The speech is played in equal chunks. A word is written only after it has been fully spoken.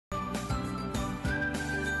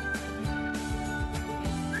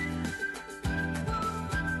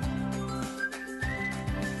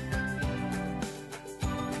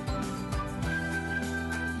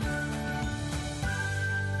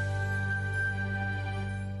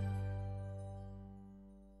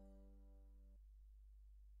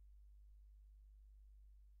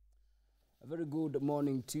very good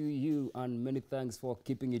morning to you and many thanks for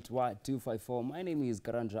keeping it Y254. My name is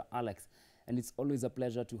Karanja Alex and it's always a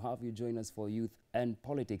pleasure to have you join us for Youth and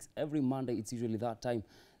Politics. Every Monday it's usually that time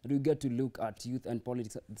that we get to look at youth and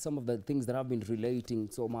politics, some of the things that have been relating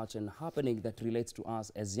so much and happening that relates to us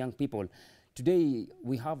as young people. Today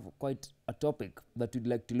we have quite a topic that we'd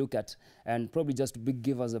like to look at, and probably just to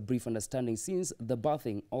give us a brief understanding. Since the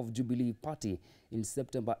birthing of Jubilee Party in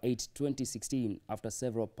September 8, 2016, after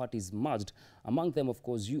several parties merged, among them of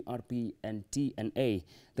course URP and TNA,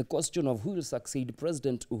 the question of who will succeed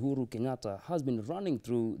President Uhuru Kenyatta has been running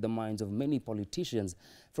through the minds of many politicians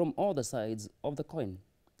from all the sides of the coin.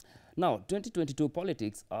 Now, 2022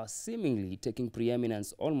 politics are seemingly taking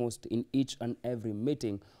preeminence almost in each and every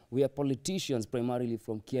meeting where politicians primarily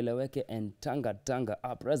from Kieleweke and Tanga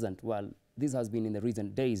are present. Well, this has been in the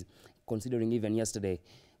recent days, considering even yesterday.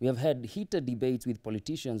 We have had heated debates with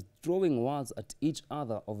politicians throwing words at each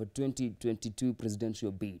other over 2022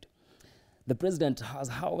 presidential bid. The president has,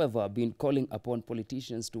 however, been calling upon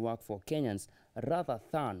politicians to work for Kenyans rather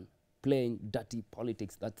than playing dirty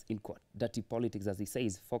politics, that's in quote, dirty politics as he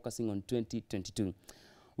says, focusing on 2022.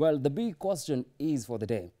 Well, the big question is for the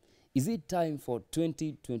day, is it time for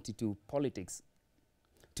 2022 politics?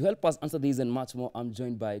 To help us answer this and much more, I'm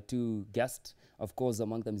joined by two guests. Of course,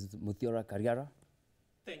 among them is Muthiora Kariara.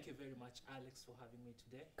 Thank you very much, Alex, for having me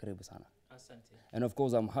today. Karibu sana. Asante. And of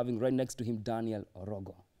course, I'm having right next to him Daniel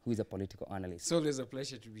Orogo, who is a political analyst. It's always a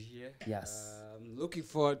pleasure to be here. Yes. Looking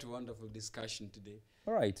forward to a wonderful discussion today.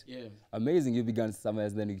 All right. Yeah. Amazing. You began somewhere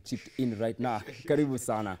and then you chipped in right now. Karibu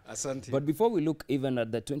sana. Asante. But before we look even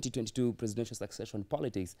at the 2022 presidential succession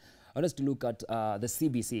politics, I want us to look at the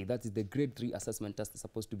CBC. That is the grade 3 assessment test that's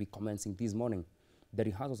supposed to be commencing this morning. The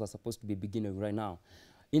rehearsals are supposed to be beginning right now.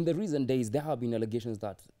 In the recent days, there have been allegations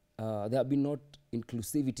that there have been not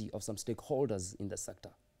inclusivity of some stakeholders in the sector.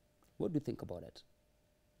 What do you think about it?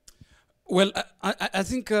 Well, I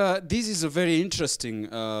think this is a very interesting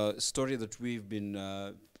story that we've been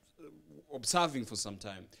observing for some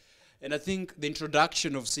time. And I think the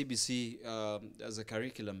introduction of CBC as a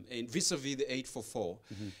curriculum, vis-a-vis the 844,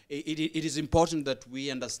 it is important that we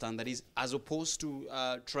understand that is, as opposed to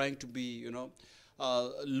trying to be, you know,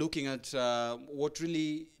 looking at what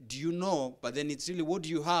really do you know, but then it's really what do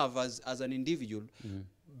you have as an individual,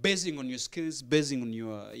 basing on your skills, basing on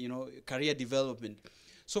your, you know, career development.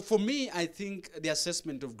 So for me, I think the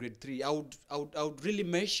assessment of grade 3, I would really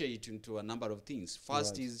measure it into a number of things.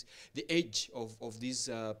 First is the age of these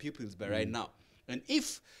pupils by right now. And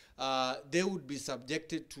if they would be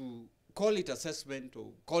subjected to call it assessment or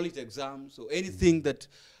call it exams or anything that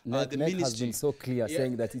the ministry has been so clear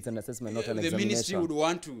saying that it's an assessment, not an examination. The ministry would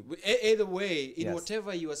want to. Either way, in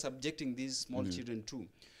whatever you are subjecting these small children to,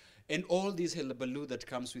 and all this hullabaloo that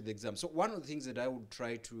comes with the exam. So one of the things that I would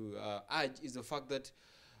try to urge is the fact that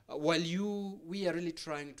while we are really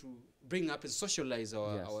trying to bring up and socialize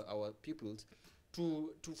our pupils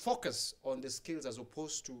to focus on the skills as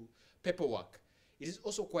opposed to paperwork, it is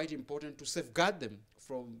also quite important to safeguard them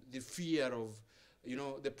from the fear of, you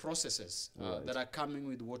know, the processes that are coming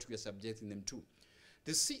with what we are subjecting them to.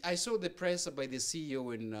 I saw the press by the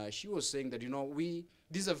CEO, and she was saying that, you know,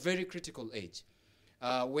 this is a very critical age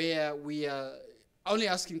where we are only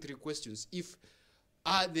asking 3 questions. If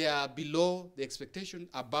they are below the expectation,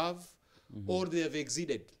 above, or they have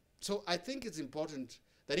exceeded. So I think it's important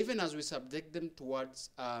that even as we subject them towards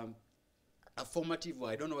a formative, or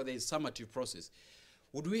I don't know whether it's summative process,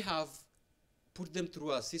 would we have put them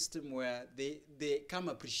through a system where they come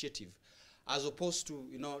appreciative, as opposed to,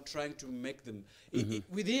 you know, trying to make them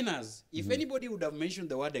within us. If anybody would have mentioned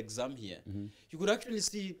the word exam here, you could actually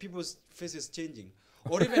see people's faces changing,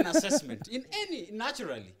 or even assessment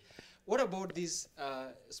naturally. What about these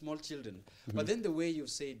small children? But then the way you've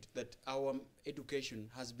said that our education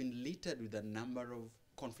has been littered with a number of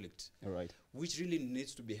conflicts, which really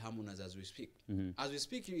needs to be harmonized as we speak. As we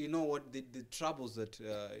speak, you know what the troubles that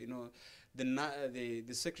you know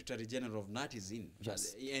the Secretary General of NAT is in,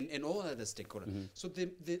 and all other stakeholders. So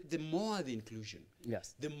the more the inclusion,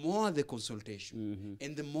 the more the consultation,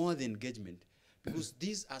 and the more the engagement. Because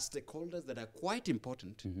these are stakeholders that are quite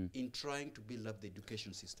important in trying to build up the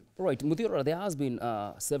education system. Right, Muthiora, there has been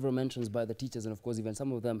several mentions by the teachers, and of course even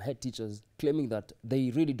some of them head teachers, claiming that they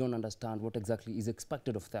really don't understand what exactly is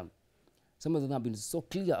expected of them. Some of them have been so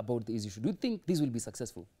clear about the issue. Do you think this will be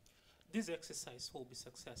successful? This exercise will be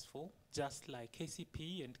successful, just like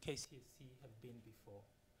KCP and KCSE have been before.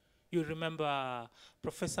 You remember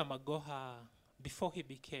Professor Magoha, before he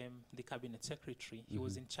became the cabinet secretary, he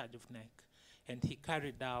was in charge of NEC. And he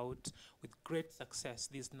carried out with great success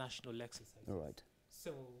these national exercises. All right.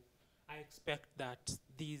 So I expect that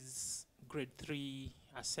these grade 3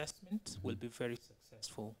 assessment will be very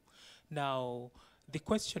successful. Now, the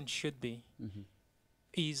question should be,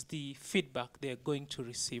 is the feedback they're going to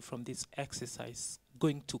receive from this exercise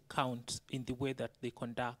going to count in the way that they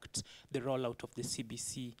conduct the rollout of the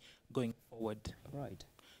CBC going forward? Right.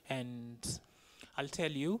 And I'll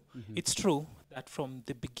tell you, it's true that from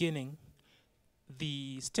the beginning,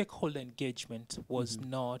 the stakeholder engagement was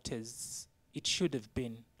not as it should have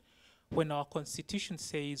been. When our constitution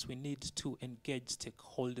says we need to engage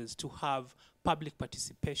stakeholders to have public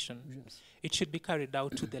participation, it should be carried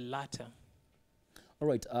out to the latter. All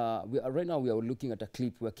right, right now we are looking at a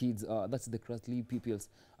clip where kids, that's the Crossley Pupils,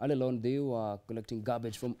 all alone they were collecting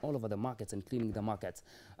garbage from all over the markets and cleaning the markets.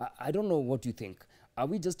 I don't know what you think. Are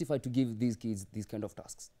we justified to give these kids these kind of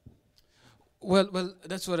tasks? Well,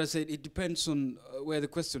 that's what I said. It depends on where the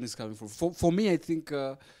question is coming from. For me, I think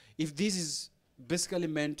if this is basically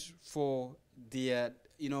meant for their,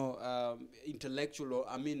 intellectual,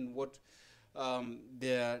 or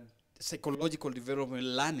their psychological development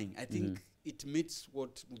learning, I think it meets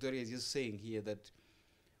what Mudori is just saying here, that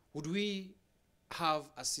would we have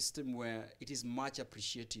a system where it is much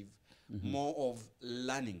appreciative, more of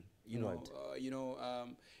learning,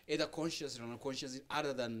 either conscious or unconscious,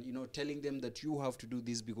 other than, telling them that you have to do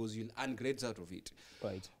this because you'll earn grades out of it.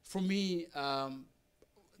 Right. For me,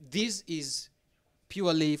 this is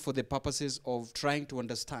purely for the purposes of trying to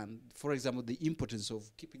understand, for example, the importance of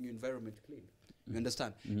keeping your environment clean. You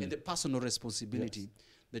understand? And the personal responsibility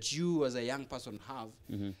that you as a young person have,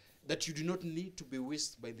 that you do not need to be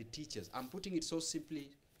whisked by the teachers. I'm putting it so simply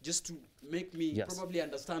just to make me probably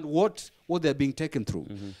understand what they're being taken through,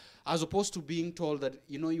 as opposed to being told that,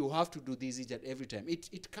 you have to do this each and every time.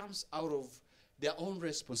 It comes out of their own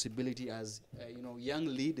responsibility as, young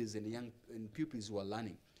leaders and pupils who are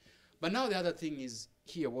learning. But now the other thing is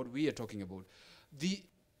here, what we are talking about.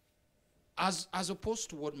 As opposed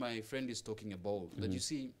to what my friend is talking about, that you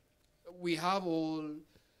see, we have all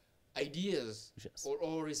ideas or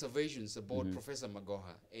all reservations about Professor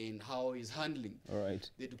Magoha and how he's handling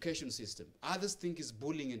the education system. Others think he's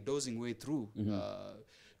bullying and dozing way through,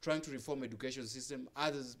 trying to reform education system.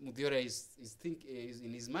 Others, Muthiora is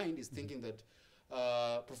in his mind is thinking that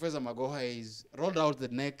Professor Magoha is rolled out the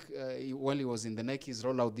neck, while he was in the neck, he's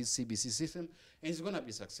rolled out this CBC system, and he's going to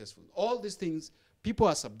be successful. All these things, people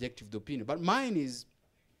are subjective to opinion. But mine is,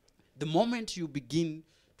 the moment you begin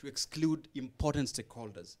to exclude important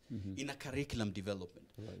stakeholders in a curriculum development,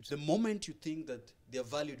 the moment you think that their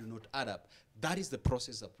value do not add up, that is the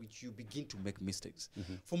process at which you begin to make mistakes.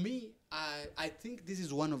 For me, I think this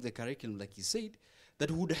is one of the curriculum, like you said,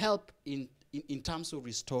 that would help in terms of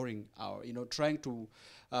restoring our, trying to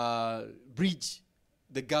bridge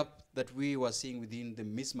the gap that we were seeing within the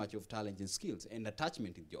mismatch of talent and skills and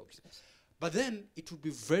attachment in jobs. But then it would be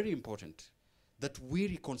very important that we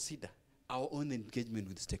reconsider our own engagement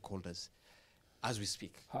with stakeholders as we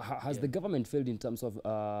speak. Has the government failed in terms of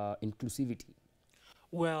inclusivity?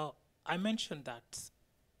 Well, I mentioned that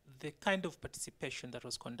the kind of participation that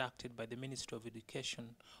was conducted by the Ministry of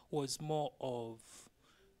Education was more of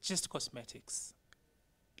just cosmetics.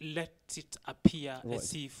 Let it appear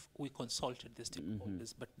as if we consulted the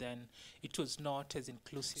stakeholders, but then it was not as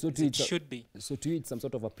inclusive as it should be. So to you, it's some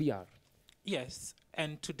sort of a PR? Yes,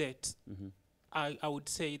 and to date, I would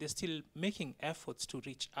say they're still making efforts to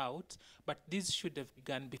reach out, but this should have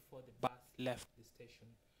begun before the bus left the station.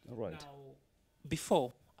 Right. Now,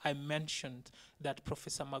 before, I mentioned that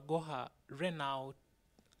Professor Magoha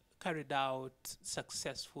carried out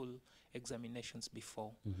successful examinations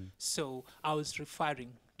before. So I was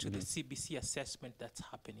referring to the CBC assessment that's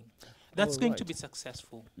happening. That's going to be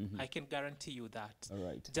successful. I can guarantee you that.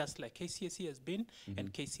 Just like KCSE has been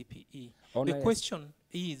and KCPE. The question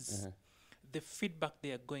is the feedback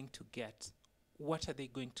they are going to get. What are they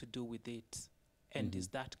going to do with it? And is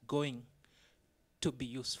that going to be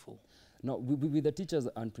useful? Now, with the teachers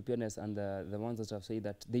and preparedness and the ones that have said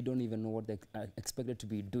that they don't even know what they're expected to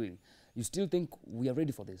be doing, you still think we are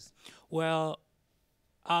ready for this? Well,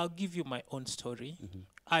 I'll give you my own story.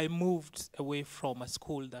 I moved away from a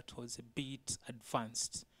school that was a bit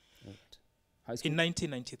advanced. High school? In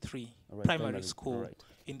 1993, primary school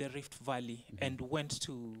in the Rift Valley, and went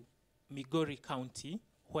to Migori County,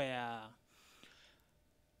 where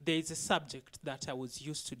there is a subject that I was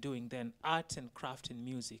used to doing then, art and craft and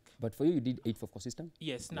music. But for you, you did 844 system?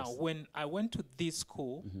 Yes. Now, when I went to this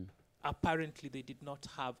school, apparently they did not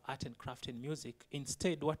have art and craft and music.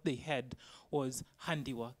 Instead, what they had was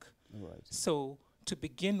handiwork. So to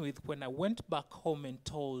begin with, when I went back home and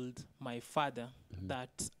told my father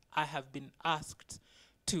that I have been asked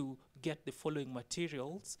to get the following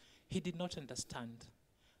materials, he did not understand.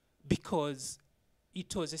 because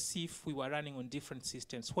it was as if we were running on different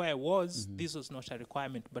systems. Where I was, this was not a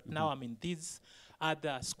requirement, but now I'm in this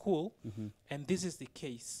other school, and this is the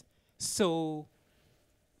case. So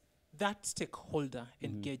that stakeholder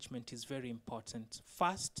engagement is very important.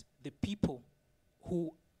 First, the people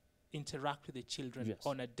who interact with the children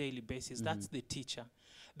on a daily basis, that's the teacher.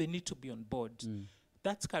 They need to be on board.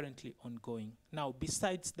 That's currently ongoing. Now,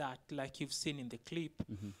 besides that, like you've seen in the clip,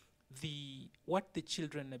 what the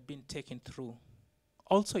children have been taken through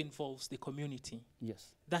also involves the community.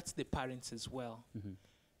 Yes. That's the parents as well.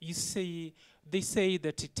 You see, they say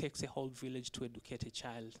that it takes a whole village to educate a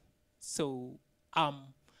child. So I'm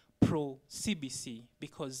pro CBC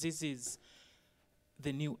because this is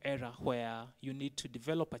the new era where you need to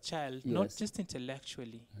develop a child, not just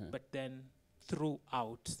intellectually, but then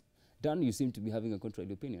throughout. Dan, you seem to be having a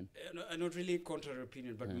contrary opinion. Not really contrary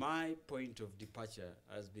opinion, but my point of departure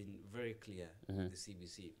has been very clear with the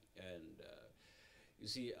CBC. And you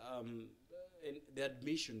see, in the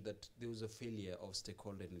admission that there was a failure of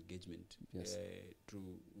stakeholder engagement to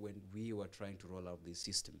when we were trying to roll out this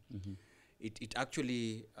system. It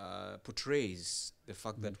actually portrays the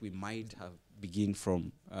fact that we might have begin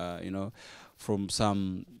from from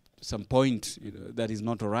some point that is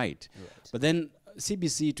not all right. But then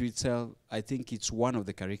CBC to itself, I think it's one of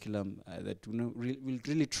the curriculum that will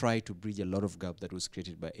really try to bridge a lot of gap that was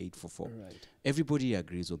created by 844. Everybody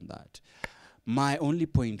agrees on that. My only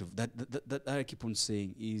point of that I keep on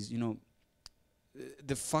saying is,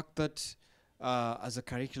 the fact that as a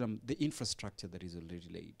curriculum, the infrastructure that is already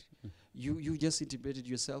laid. You just intimated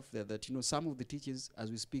yourself there that, some of the teachers,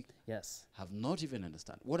 as we speak, have not even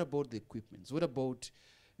understand. What about the equipments? What about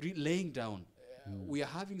laying down? We are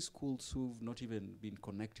having schools who've not even been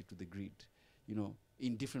connected to the grid,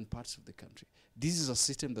 in different parts of the country. This is a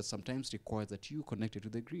system that sometimes requires that you connected to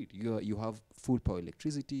the grid. You have full power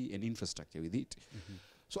electricity and infrastructure with it.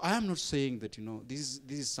 So I am not saying that, this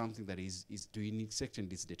is something that is to an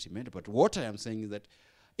extent is detrimental. But what I am saying is that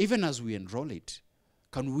even as we enroll it,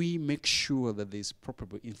 can we make sure that there's proper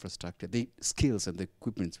infrastructure, the skills and the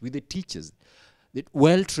equipment with the teachers, the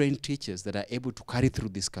well-trained teachers that are able to carry through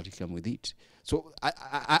this curriculum with it. So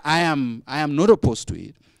I am not opposed to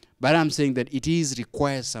it, but I'm saying that it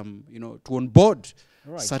requires some, to onboard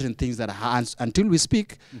certain things that are, until we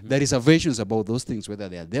speak, there is reservations about those things, whether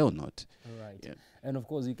they are there or not. And of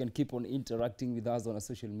course, you can keep on interacting with us on our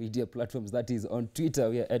social media platforms. That is on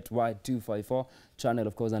Twitter, we are at Y254 channel,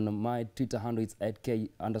 of course, and my Twitter handle is at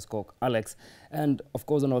K_Alex. And of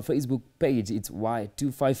course, on our Facebook page, it's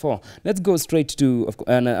Y254. Let's go straight to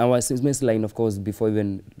our SMS line, of course, before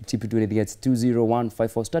even tip you to anything. It's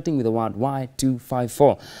 20154, starting with the word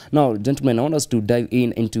Y254. Now, gentlemen, I want us to dive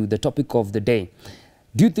into the topic of the day.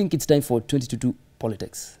 Do you think it's time for 2022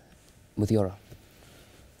 politics? Muthiora.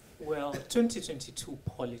 Well, 2022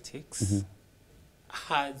 politics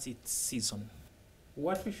has its season.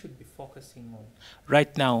 What we should be focusing on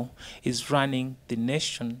right now is running the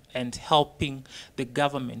nation and helping the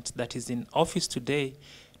government that is in office today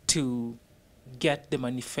to get the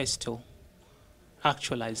manifesto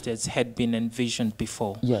actualized as had been envisioned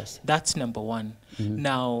before. That's number one.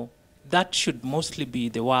 Now, that should mostly be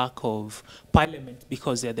the work of Parliament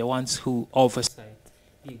because they're the ones who oversight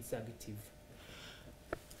the executive.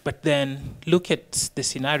 But then look at the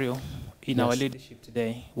scenario in our leadership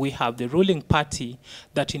today. We have the ruling party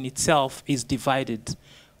that in itself is divided.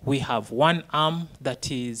 We have one arm that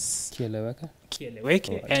is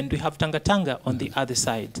Kieleweke, and we have Tanga on the other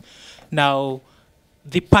side. Now,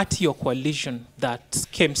 the party or coalition that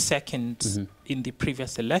came second in the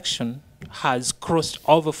previous election has crossed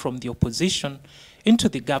over from the opposition into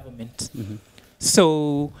the government.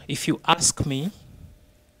 So if you ask me,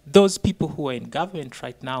 those people who are in government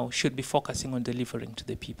right now should be focusing on delivering to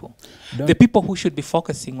the people. The people who should be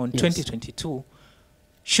focusing on 2022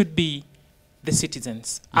 should be the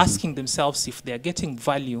citizens, asking themselves if they are getting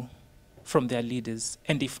value from their leaders.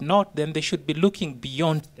 And if not, then they should be looking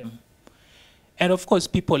beyond them. And of course,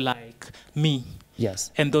 people like me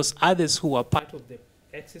and those others who were part of the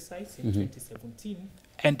exercise in 2017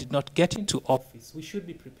 and did not get into office, we should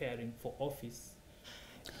be preparing for office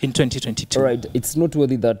in 2022. All right, it's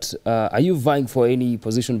noteworthy that, are you vying for any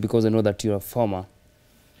position because I know that you're a former?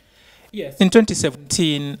 Yes, in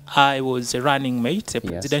 2017, I was a running mate, a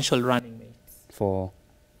presidential running mate. For?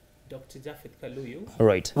 Dr. Japheth Kaluyu. All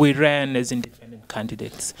right. We ran as independent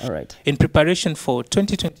candidates. All right. In preparation for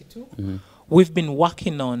 2022, we've been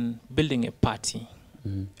working on building a party.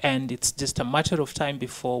 And it's just a matter of time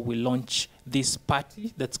before we launch this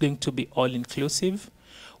party that's going to be all-inclusive,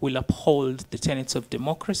 will uphold the tenets of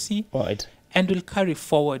democracy, and will carry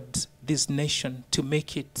forward this nation to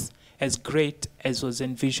make it as great as was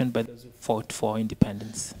envisioned by those who fought for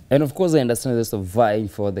independence. And of course, I understand there's a vying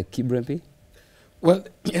for the Kibra MP. Well,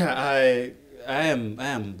 yeah, I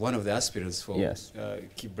am one of the aspirants for Yes.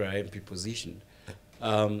 Kibra MP position.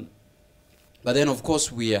 But then, of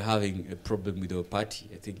course, we are having a problem with our party.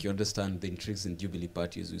 I think you understand the intrigues in Jubilee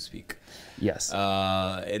Party as we speak. Yes.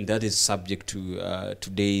 And that is subject to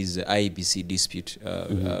today's IEBC dispute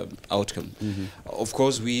outcome. Of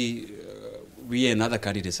course, we and other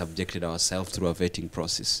candidates subjected ourselves through a vetting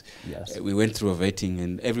process. Yes. We went through a vetting,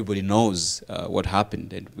 and everybody knows what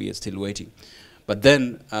happened, and we are still waiting. But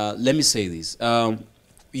then, let me say this.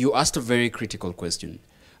 You asked a very critical question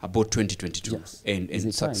about 2022 Yes.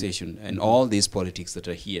 and succession and all these politics that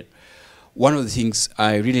are here. One of the things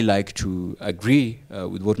I really like to agree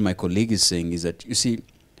with what my colleague is saying is that, you see,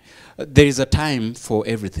 there is a time for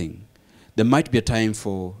everything. There might be a time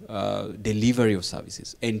for delivery of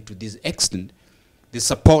services. And to this extent, the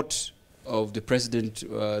support of the president,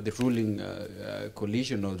 the ruling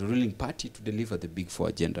coalition or the ruling party to deliver the Big Four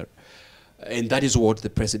agenda. And that is what the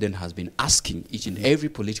president has been asking each and every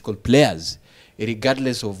political players,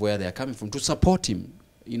 regardless of where they are coming from, to support him,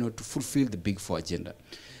 you know, to fulfill the Big Four agenda.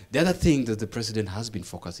 The other thing that the president has been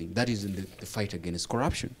focusing, that is in the fight against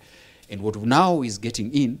corruption. And what now is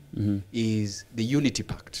getting in is the Unity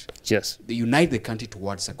Pact. Yes. They unite the country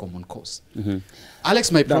towards a common cause.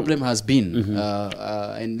 Alex, my problem has been,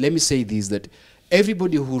 and let me say this, that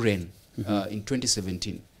everybody who ran in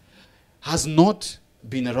 2017 has not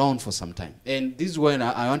been around for some time. And this is when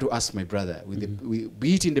I want to ask my brother,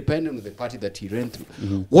 be it independent of the party that he ran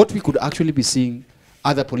through, what we could actually be seeing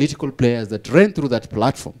other political players that ran through that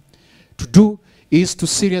platform to do is to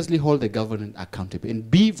seriously hold the government accountable and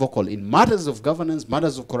be vocal in matters of governance,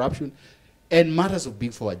 matters of corruption, and matters of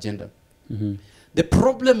Big Four agenda. The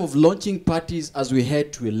problem of launching parties as we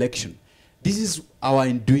head to election, this is our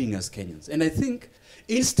undoing as Kenyans. And I think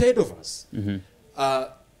instead of us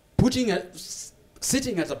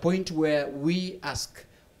sitting at a point where we ask,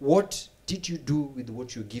 what did you do with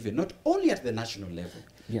what you're given? Not only at the national level,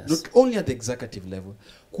 not only at the executive level,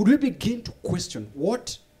 could we begin to question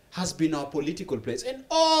what has been our political place and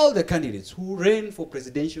all the candidates who ran for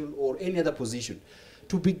presidential or any other position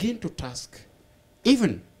to begin to task,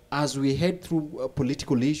 even as we head through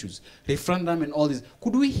political issues, referendum and all this,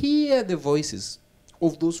 could we hear the voices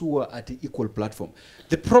of those who are at the equal platform?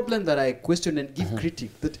 The problem that I question and give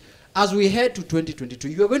critique, that as we head to 2022,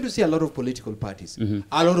 you are going to see a lot of political parties,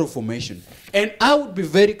 a lot of formation. And I would be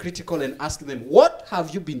very critical and ask them, what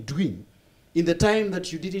have you been doing in the time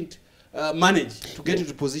that you didn't manage to get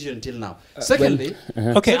into position until now? Secondly,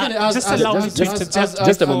 okay, just allow me to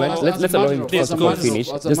just a moment. Let's allow him to finish.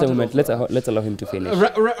 Just a moment. Let's allow him to finish.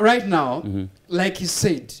 Right now, like he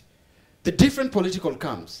said, the different political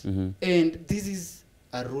camps, and this is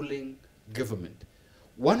a ruling government.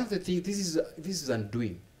 One of the things, this is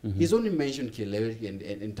undoing. He's only mentioned Kilewe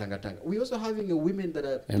and Tanga. We also having a women that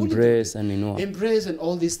are embrace and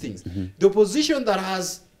all these things. The opposition that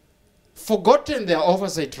has forgotten their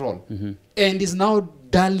oversight role and is now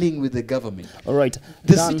dallying with the government. All right.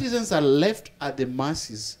 The citizens are left at the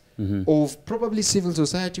masses of probably civil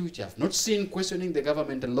society, which have not seen questioning the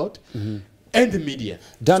government a lot, and the media.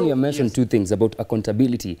 Dan, you mentioned two things about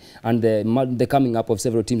accountability and the coming up of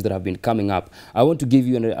several teams that have been coming up. I want to give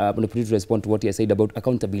you an opportunity to respond to what you said about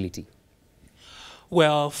accountability.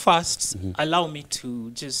 Well, first, allow me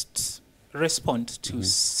to just respond to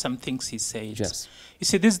some things he said. Yes. You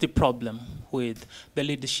see, this is the problem with the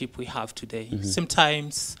leadership we have today.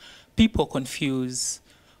 Sometimes people confuse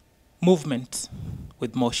movement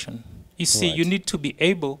with motion. You see, you need to be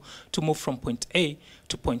able to move from point A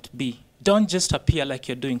to point B. Don't just appear like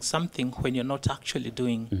you're doing something when you're not actually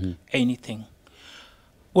doing anything.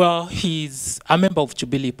 Well, he's a member of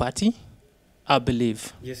Jubilee Party, I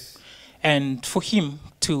believe. Yes. And for him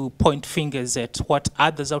to point fingers at what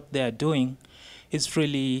others out there are doing is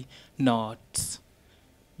really not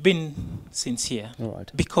been sincere.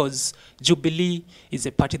 Because Jubilee is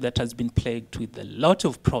a party that has been plagued with a lot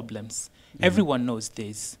of problems. Everyone knows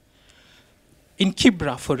this. In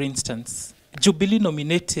Kibra, for instance, Jubilee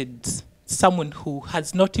nominated someone who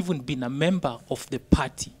has not even been a member of the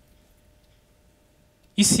party.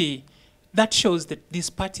 You see, that shows that this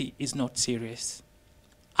party is not serious.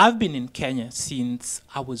 I've been in Kenya since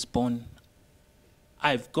I was born.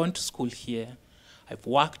 I've gone to school here. I've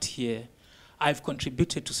worked here. I've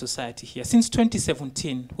contributed to society here. Since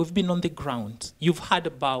 2017, we've been on the ground. You've heard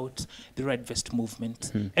about the Red Vest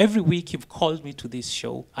movement. Every week you've called me to this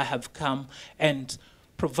show. I have come and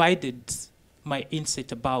provided my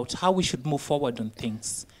insight about how we should move forward on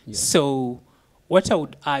things. So what I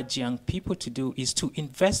would urge young people to do is to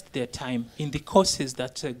invest their time in the causes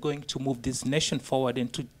that are going to move this nation forward,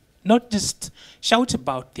 and to not just shout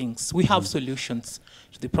about things. We have solutions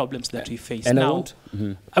to the problems that we face. And now,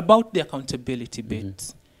 about the accountability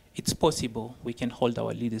bit, it's possible we can hold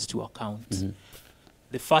our leaders to account.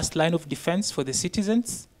 The first line of defense for the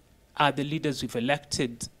citizens are the leaders we've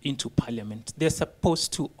elected into parliament. They're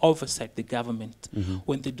supposed to oversight the government.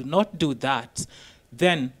 When they do not do that,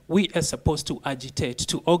 then we are supposed to agitate,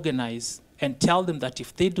 to organize, and tell them that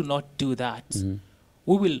if they do not do that,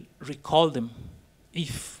 we will recall them.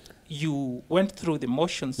 If you went through the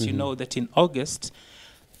motions, you know that in August,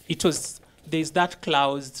 there's that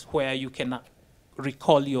clause where you can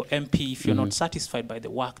recall your MP if you're not satisfied by the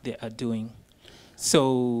work they are doing.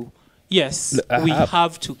 So, yes, we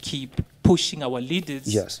have to keep pushing our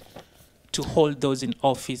leaders to hold those in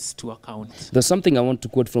office to account. There's something I want to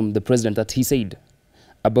quote from the president that he said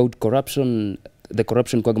about corruption, the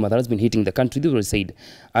corruption quagmire that has been hitting the country. This was said,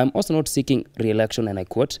 "I'm also not seeking re-election," and I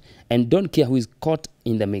quote, "and don't care who is caught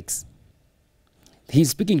in the mix."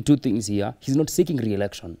 He's speaking two things here. He's not seeking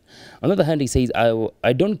re-election. On the other hand, he says,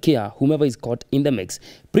 I don't care whomever is caught in the mix.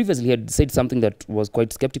 Previously, he had said something that was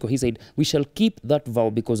quite skeptical. He said, "We shall keep that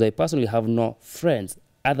vow because I personally have no friends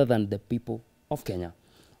other than the people of Kenya."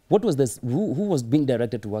 What was this? Who was being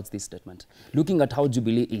directed towards this statement? Looking at how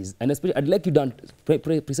Jubilee is, and especially, I'd like you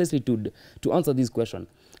precisely to answer this question.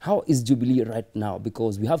 How is Jubilee right now?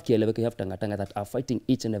 Because we have Kieleweke, we have Tangatanga that are fighting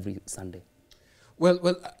each and every Sunday.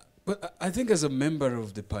 Well, I think as a member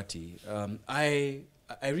of the party, I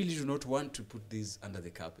really do not want to put this under the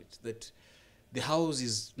carpet. That the house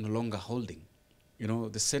is no longer holding. You know,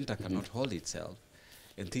 the center cannot hold itself,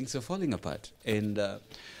 and things are falling apart. And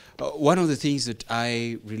one of the things that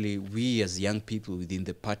we as young people within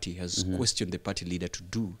the party has questioned the party leader to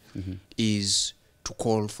do is to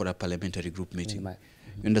call for a parliamentary group meeting.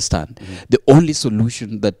 You understand? The only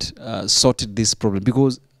solution that sorted this problem,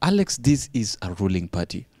 because Alex, this is a ruling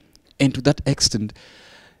party. And to that extent,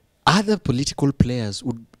 other political players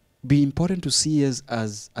would be important to see us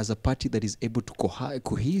as a party that is able to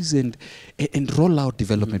cohese and roll out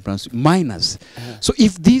development plans, minus. So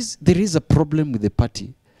if there is a problem with the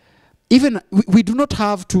party, even we do not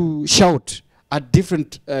have to shout at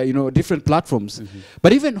different platforms,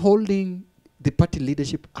 but even holding the party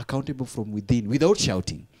leadership accountable from within without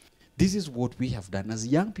shouting. This is what we have done as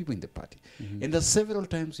young people in the party. And there's several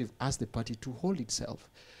times we've asked the party to hold itself,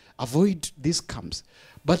 avoid these camps.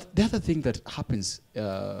 But the other thing that happens,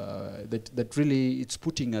 that really it's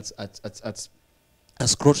putting us at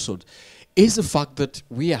crossroads, is the fact that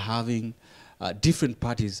we are having different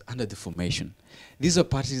parties under the formation. These are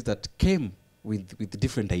parties that came with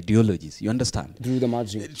different ideologies, you understand? Through the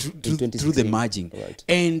merging. Through the merging. Right.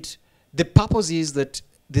 And the purpose is that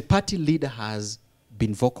the party leader has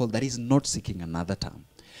been vocal that is not seeking another term.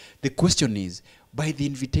 The question is, by the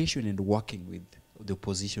invitation and working with the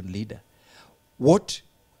opposition leader, what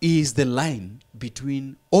is the line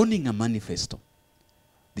between owning a manifesto,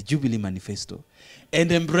 the Jubilee manifesto,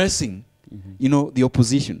 and embracing, the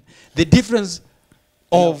opposition? The difference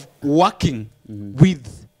of working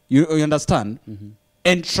with, you understand,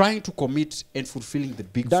 and trying to commit and fulfilling the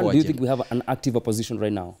big Dan, four do you agenda. think we have an active opposition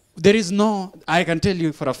right now? There is no, I can tell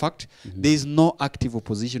you for a fact, there is no active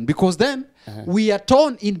opposition, because then we are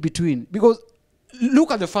torn in between. Because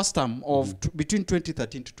look at the first term of between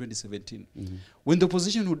 2013 to 2017, when the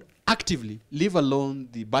opposition would actively leave alone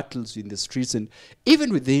the battles in the streets, and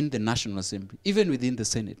even within the National Assembly, even within the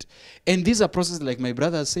Senate. And these are processes, like my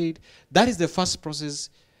brother said, that is the first process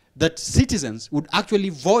that citizens would actually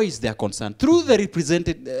voice their concern through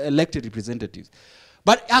the elected representatives.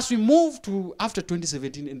 But as we move to after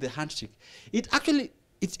 2017 in the handshake, it's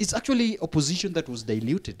actually opposition that was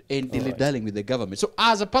diluted and dilly-dallying with the government. So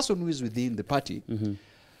as a person who is within the party,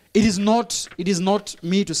 it is not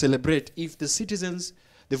me to celebrate if the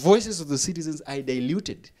voices of the citizens are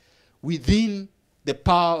diluted within the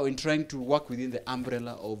power in trying to work within the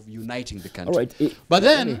umbrella of uniting the country. All right. But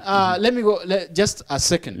then, let me go, just a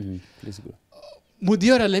second. Please go.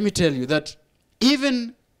 Mudiora, let me tell you that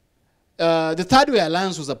even the Third Way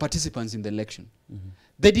Alliance was a participant in the election.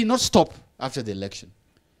 They did not stop after the election.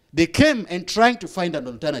 They came and trying to find an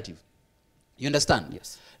alternative. You understand?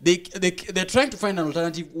 Yes. They're trying to find an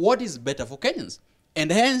alternative, what is better for Kenyans.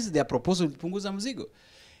 And hence their proposal, Punguza Mzigo.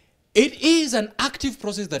 It is an active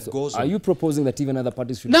process that goes on. Are you proposing that even other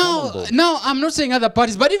parties should come on board? No, I'm not saying other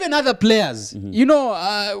parties, but even other players. You know,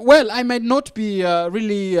 well, I might not be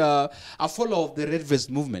really a follower of the Red Vest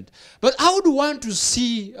movement, but I would want to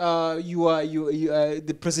see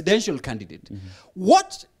the presidential candidate.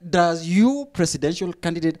 What does your presidential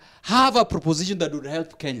candidate have a proposition that would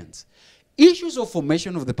help Kenyans? Issues of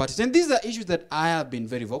formation of the parties, and these are issues that I have been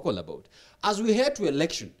very vocal about. As we head to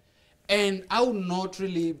election, and I would not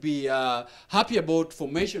really be happy about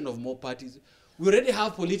formation of more parties. We already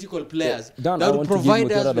have political players that will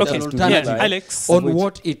provide us with an alternative Alex, on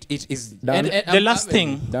what it is. The last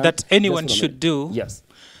thing that anyone should do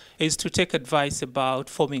is to take advice about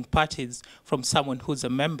forming parties from someone who's a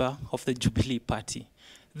member of the Jubilee Party.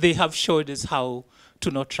 They have showed us how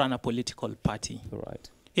to not run a political party. Right.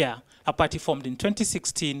 Yeah, a party formed in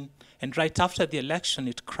 2016, and right after the election,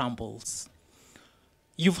 it crumbles.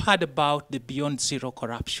 You've heard about the Beyond Zero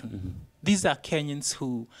corruption. These are Kenyans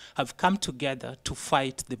who have come together to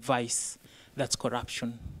fight the vice that's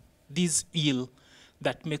corruption. This ill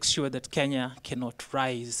that makes sure that Kenya cannot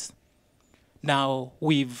rise. Now,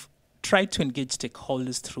 we've tried to engage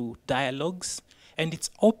stakeholders through dialogues, and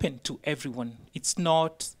it's open to everyone. It's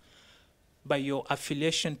not by your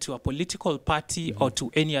affiliation to a political party or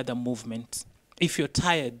to any other movement. If you're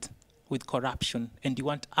tired with corruption and you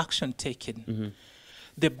want action taken,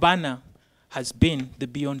 the banner has been the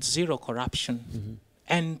Beyond Zero corruption.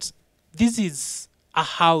 And this is a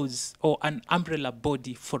house or an umbrella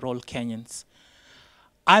body for all Kenyans.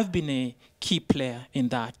 I've been a key player in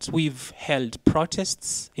that. We've held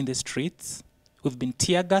protests in the streets. We've been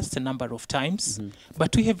tear gassed a number of times,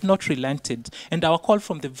 but we have not relented. And our call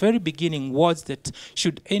from the very beginning was that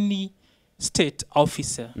should any state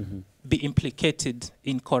officer be implicated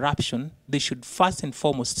in corruption, they should first and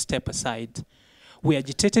foremost step aside. We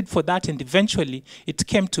agitated for that, and eventually it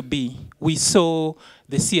came to be. We saw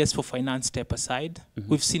the CS for Finance step aside.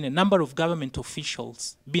 We've seen a number of government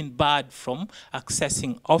officials being barred from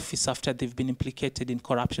accessing office after they've been implicated in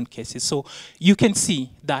corruption cases. So you can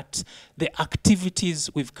see that the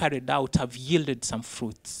activities we've carried out have yielded some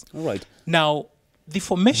fruits. All right. Now, the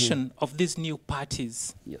formation of these new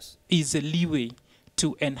parties is a leeway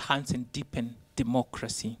to enhance and deepen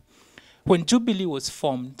democracy. When Jubilee was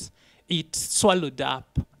formed, it swallowed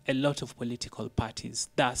up a lot of political parties,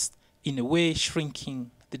 thus, in a way,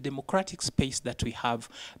 shrinking the democratic space that we have.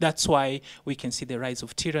 That's why we can see the rise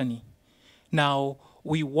of tyranny. Now,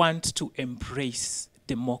 we want to embrace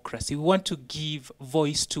democracy. We want to give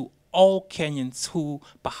voice to all Kenyans who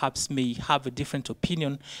perhaps may have a different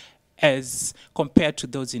opinion as compared to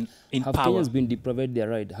those in have power. Have Kenyans been deprived their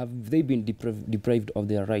right? Have they been deprived of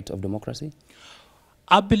their right of democracy?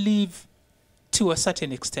 I believe to a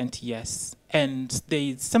certain extent, yes. And there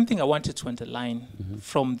is something I wanted to underline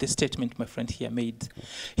from the statement my friend here made.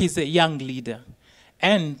 He's a young leader,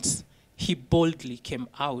 and he boldly came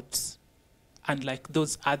out, unlike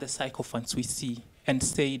those other sycophants we see, and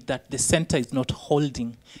said that the center is not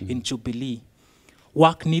holding in Jubilee.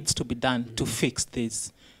 Work needs to be done to fix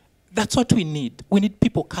this. That's what we need. We need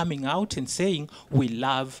people coming out and saying, we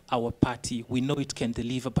love our party. We know it can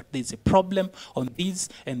deliver, but there's a problem on this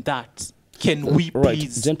and that. Can we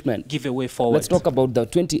please gentlemen, give a way forward? Let's talk about the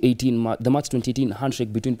March 2018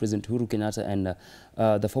 handshake between President Uhuru Kenyatta and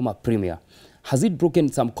the former premier. Has it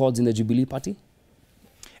broken some chords in the Jubilee Party?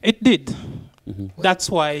 It did. That's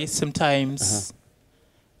why sometimes...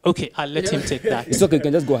 Okay, I'll let him take that. It's okay, you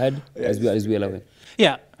can just go ahead as we allow it.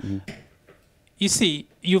 Yeah. You see,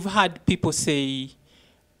 you've had people say,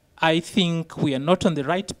 I think we are not on the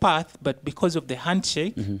right path, but because of the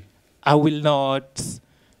handshake, I will not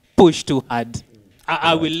push too hard.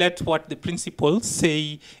 I will let what the principals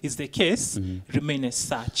say is the case remain as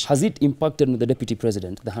such. Has it impacted on the deputy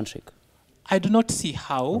president, the handshake? I do not see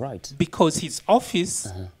how, because his office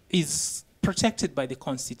is protected by the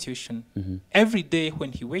Constitution. Every day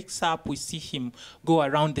when he wakes up, we see him go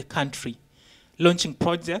around the country launching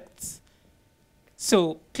projects.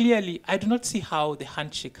 So clearly, I do not see how the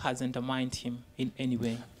handshake has undermined him in any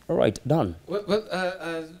way. All right, done.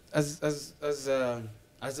 Well,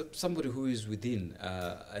 as somebody who is within,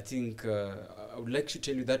 I think I would like to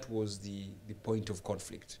tell you that was the point of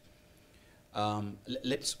conflict.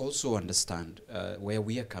 Let's also understand where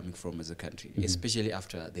we are coming from as a country, especially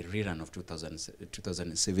after the rerun of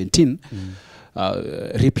 2017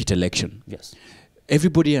 repeat election. Yes.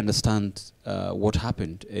 Everybody understands what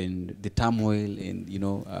happened in the turmoil, in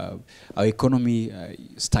our economy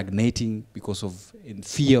stagnating because of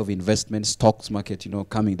fear of investment, stocks market,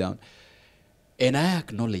 coming down. And I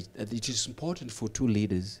acknowledge that it is important for two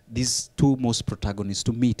leaders, these two most protagonists,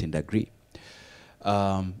 to meet and agree.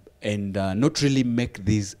 and not really make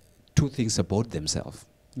these two things about themselves.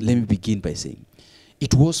 Let me begin by saying,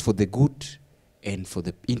 it was for the good and for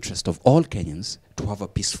the interest of all Kenyans to have a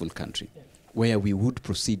peaceful country where we would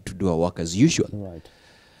proceed to do our work as usual. Right.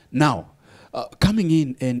 Now, coming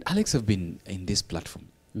in, and Alex have been in this platform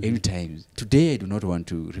every time. Today, I do not want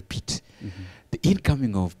to repeat the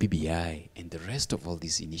incoming of BBI and the rest of all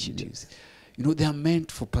these initiatives. You know, they are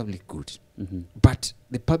meant for public good, but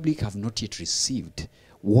the public have not yet received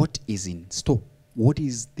what is in store. What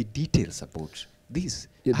is the details about this?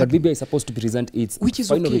 Yeah, but BBI is supposed to present its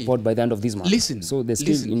final report by the end of this month. Listen, so they're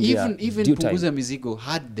still in even due time. Punguza Mizigo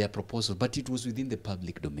had their proposal, but it was within the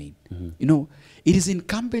public domain. You know, it is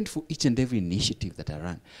incumbent for each and every initiative that I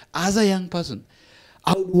run. As a young person,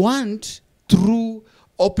 I would want, through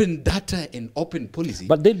open data and open policy.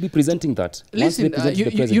 But they'll be presenting that. Listen, once they present to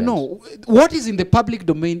the president. you know, what is in the public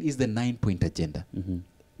domain is the 9-point agenda.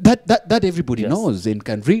 That everybody knows and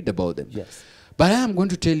can read about them. Yes. But I am going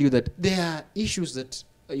to tell you that there are issues that,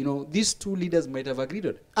 you know, these two leaders might have agreed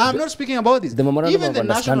on. I'm not speaking about this. The memorandum Even of the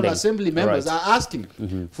National Understanding. Assembly members are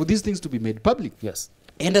asking for these things to be made public. Yes.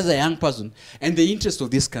 And as a young person, and the interest of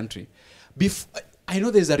this country, I know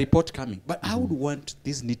there's a report coming, but I would want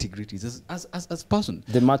these nitty-gritties as person.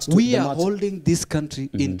 We are holding this country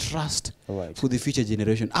in trust for the future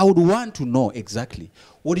generation. I would want to know exactly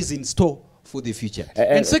what is in store for the future.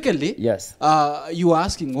 And secondly, you are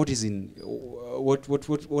asking what is in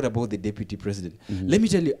what about the deputy president? Let me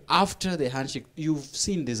tell you, after the handshake, you've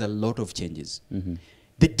seen there's a lot of changes.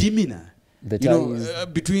 The demeanor,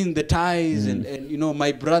 between the ties and you know,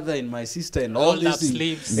 my brother and my sister and all these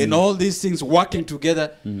things, and all these things working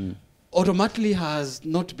together, automatically has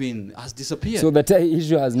disappeared. So the tie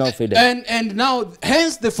issue has now faded. And now,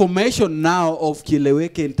 hence the formation now of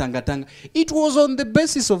Kileweke and Tangatanga. It was on the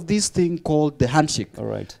basis of this thing called the handshake. All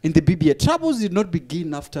right. In the BBA. Troubles did not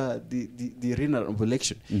begin after the arena of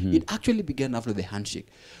election. It actually began after the handshake.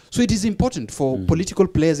 So it is important for political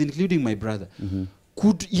players, including my brother.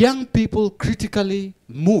 Could young people critically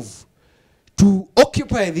move to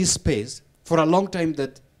occupy this space for a long time,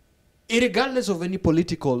 that regardless of any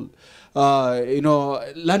political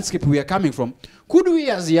landscape we are coming from, could we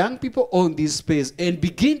as young people own this space and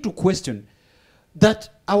begin to question that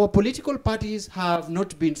our political parties have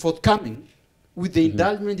not been forthcoming with the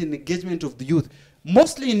indulgement and engagement of the youth,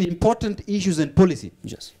 mostly in important issues and policy?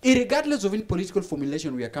 Yes. Regardless of any political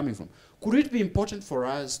formulation we are coming from, could it be important for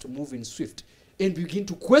us to move in swift and begin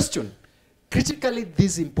to question critically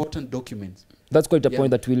these important documents? That's quite a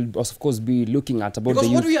point that we'll, of course, be looking at about because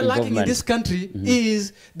the youth what we are lacking in this country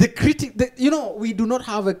is we do not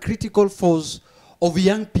have a critical force of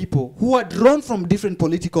young people who are drawn from different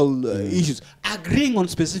political issues, agreeing on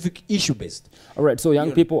specific issue-based. All right, so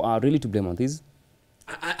young people are really to blame on this?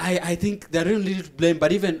 I think they're really to blame,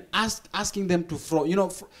 but even asking them to front,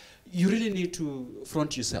 you really need to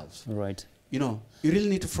front yourselves. All right. You really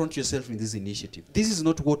need to front yourself in this initiative. This is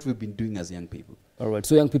not what we've been doing as young people. All right,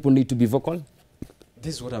 so young people need to be vocal?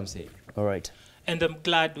 This is what I'm saying. All right. And I'm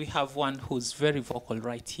glad we have one who's very vocal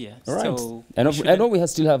right here. All right. So I know we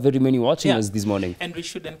still have very many watching us this morning. And we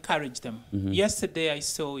should encourage them. Yesterday I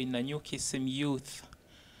saw in a New Kissim youth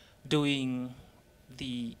doing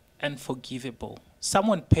the unforgivable.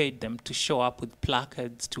 Someone paid them to show up with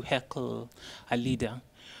placards to heckle a leader.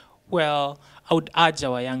 Well, I would urge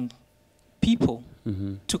our young people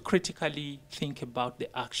to critically think about the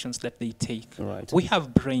actions that they take. Right. We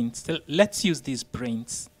have brains. So let's use these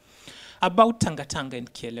brains. About Tangatanga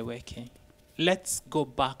and Kieleweke, let's go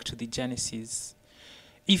back to the genesis.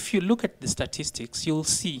 If you look at the statistics, you'll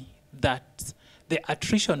see that the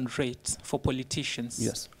attrition rate for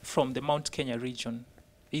politicians from the Mount Kenya region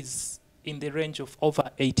is in the range of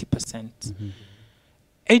over 80%.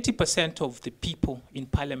 80% of the people in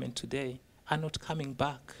parliament today are not coming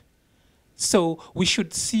back. So we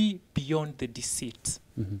should see beyond the deceit.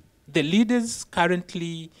 The leaders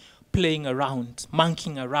currently playing around,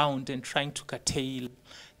 monkeying around and trying to curtail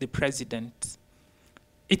the president,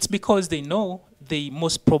 it's because they know they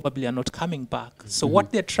most probably are not coming back. So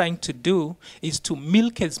what they're trying to do is to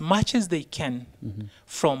milk as much as they can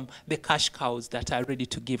from the cash cows that are ready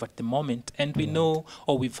to give at the moment. And we know,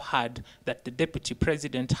 or we've heard, that the deputy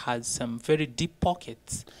president has some very deep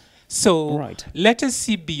pockets. So let us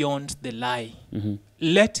see beyond the lie.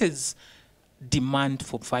 Let us demand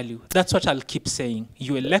for value. That's what I'll keep saying.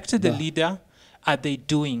 You elected a leader. Are they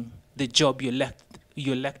doing the job you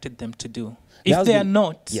elected them to do? If they are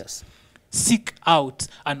not, seek out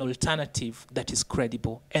an alternative that is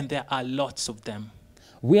credible. And there are lots of them.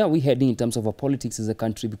 Where are we heading in terms of our politics as a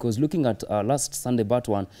country? Because looking at last Sunday but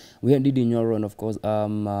one, we had Didi Nyoro and of course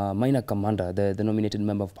Minor Commander, the nominated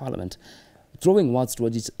member of parliament, throwing words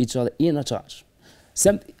towards each other in a church.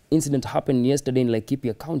 Same incident happened yesterday in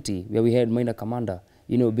Laikipia County, where we had Minor Commander,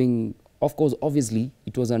 you know, being, of course, obviously,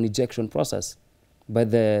 it was an ejection process by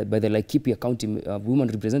the Laikipia County woman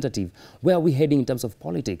representative. Where are we heading in terms of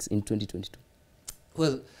politics in 2022?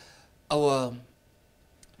 Well,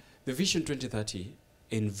 the Vision 2030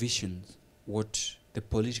 envisions what the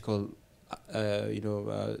political, or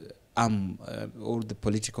the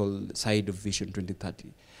political side of Vision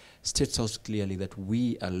 2030 states out clearly that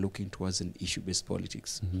we are looking towards an issue-based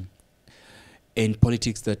politics. And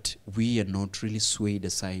politics that we are not really swayed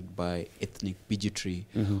aside by ethnic bigotry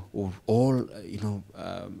or all,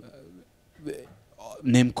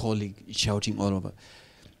 name-calling, shouting all over.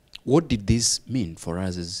 What did this mean for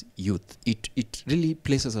us as youth? It really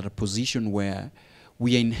places us at a position where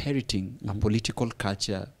we are inheriting a political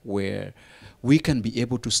culture where we can be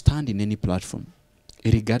able to stand in any platform,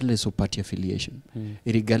 regardless of party affiliation,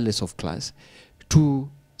 regardless of class, to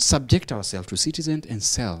subject ourselves to citizens and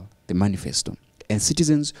sell the manifesto. And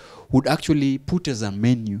citizens would actually put as a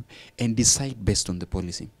menu and decide based on the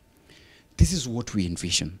policy. This is what we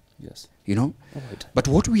envision. Yes. You know? Right. But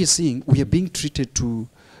what we are seeing, we are being treated to,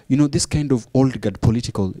 this kind of old guard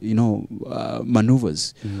political,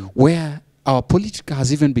 maneuvers, where our politics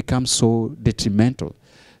has even become so detrimental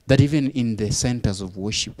that even in the centers of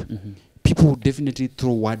worship, people would definitely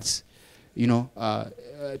throw words,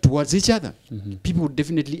 towards each other. People would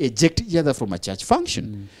definitely eject each other from a church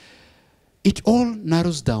function. It all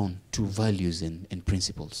narrows down to values and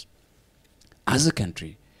principles. As a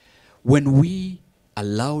country, when we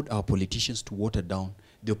allowed our politicians to water down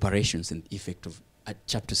the operations and effect of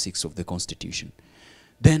Chapter 6 of the Constitution,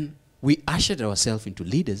 then we ushered ourselves into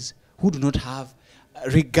leaders who do not have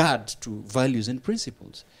regard to values and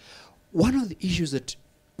principles. One of the issues that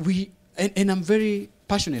and I'm very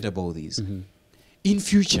passionate about this, in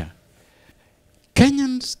future,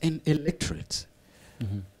 Kenyans and electorates,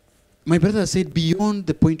 my brother said, beyond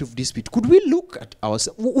the point of dispute, could we look at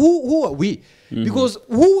ourselves? Who are we? Because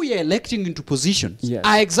who we are electing into positions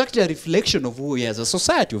are exactly a reflection of who we are as a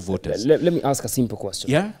society of voters. Let me ask a simple question.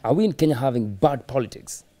 Yeah? Are we in Kenya having bad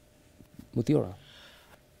politics? Muthiora?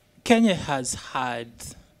 Kenya has had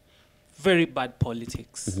very bad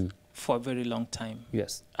politics for a very long time.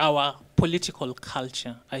 Yes. Our political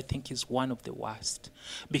culture, I think, is one of the worst.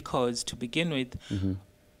 Because to begin with,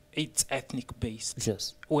 it's ethnic-based.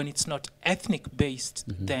 Yes. When it's not ethnic-based,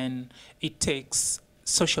 then it takes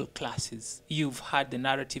social classes. You've had the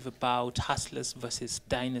narrative about hustlers versus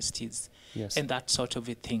dynasties and that sort of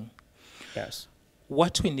a thing. Yes.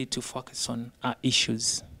 What we need to focus on are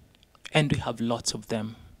issues, and we have lots of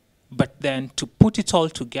them. But then to put it all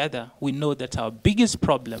together, we know that our biggest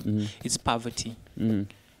problem is poverty.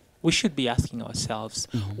 We should be asking ourselves,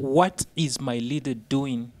 what is my leader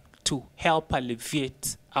doing to help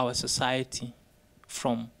alleviate our society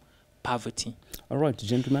from poverty? All right,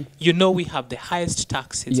 gentlemen. You know we have the highest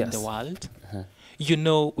taxes in the world. You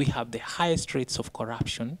know we have the highest rates of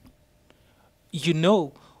corruption. You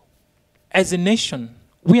know, as a nation,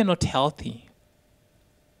 we are not healthy.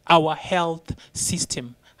 Our health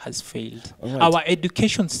system has failed. Our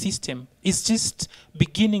education system is just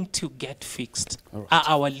beginning to get fixed. Are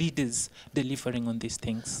our leaders delivering on these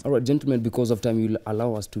things? All right, gentlemen, because of time, you'll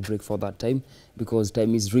allow us to break for that time, because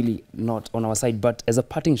time is really not on our side. But as a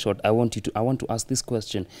parting shot, I want to ask this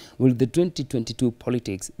question. Will the 2022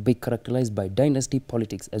 politics be characterized by dynasty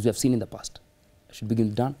politics, as we have seen in the past? I should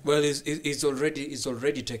begin done. Well, it's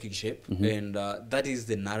already taking shape, and that is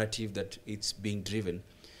the narrative that it's being driven.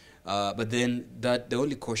 But then the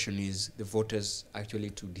only caution is the voters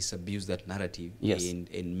actually to disabuse that narrative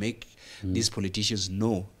and make these politicians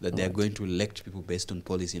know that they are going to elect people based on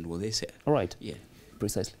policy and what they say. All right. Yeah.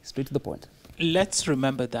 Precisely. Straight to the point. Let's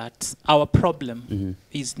remember that our problem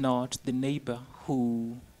is not the neighbor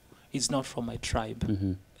who is not from my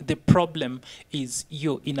tribe. The problem is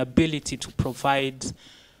your inability to provide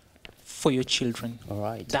for your children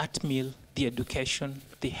that meal, the education,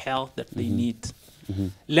 the health that they need.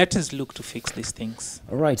 Let us look to fix these things.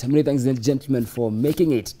 All right. Many thanks, gentlemen, for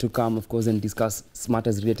making it to come, of course, and discuss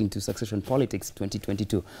matters relating to succession politics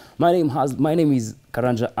 2022. My name is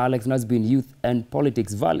Karanja Alex, and has been Youth and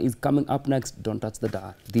Politics. Val is coming up next. Don't touch the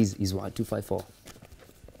dial. This is Y254.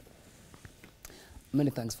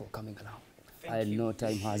 Many thanks for coming along. I know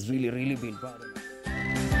time has really been bad.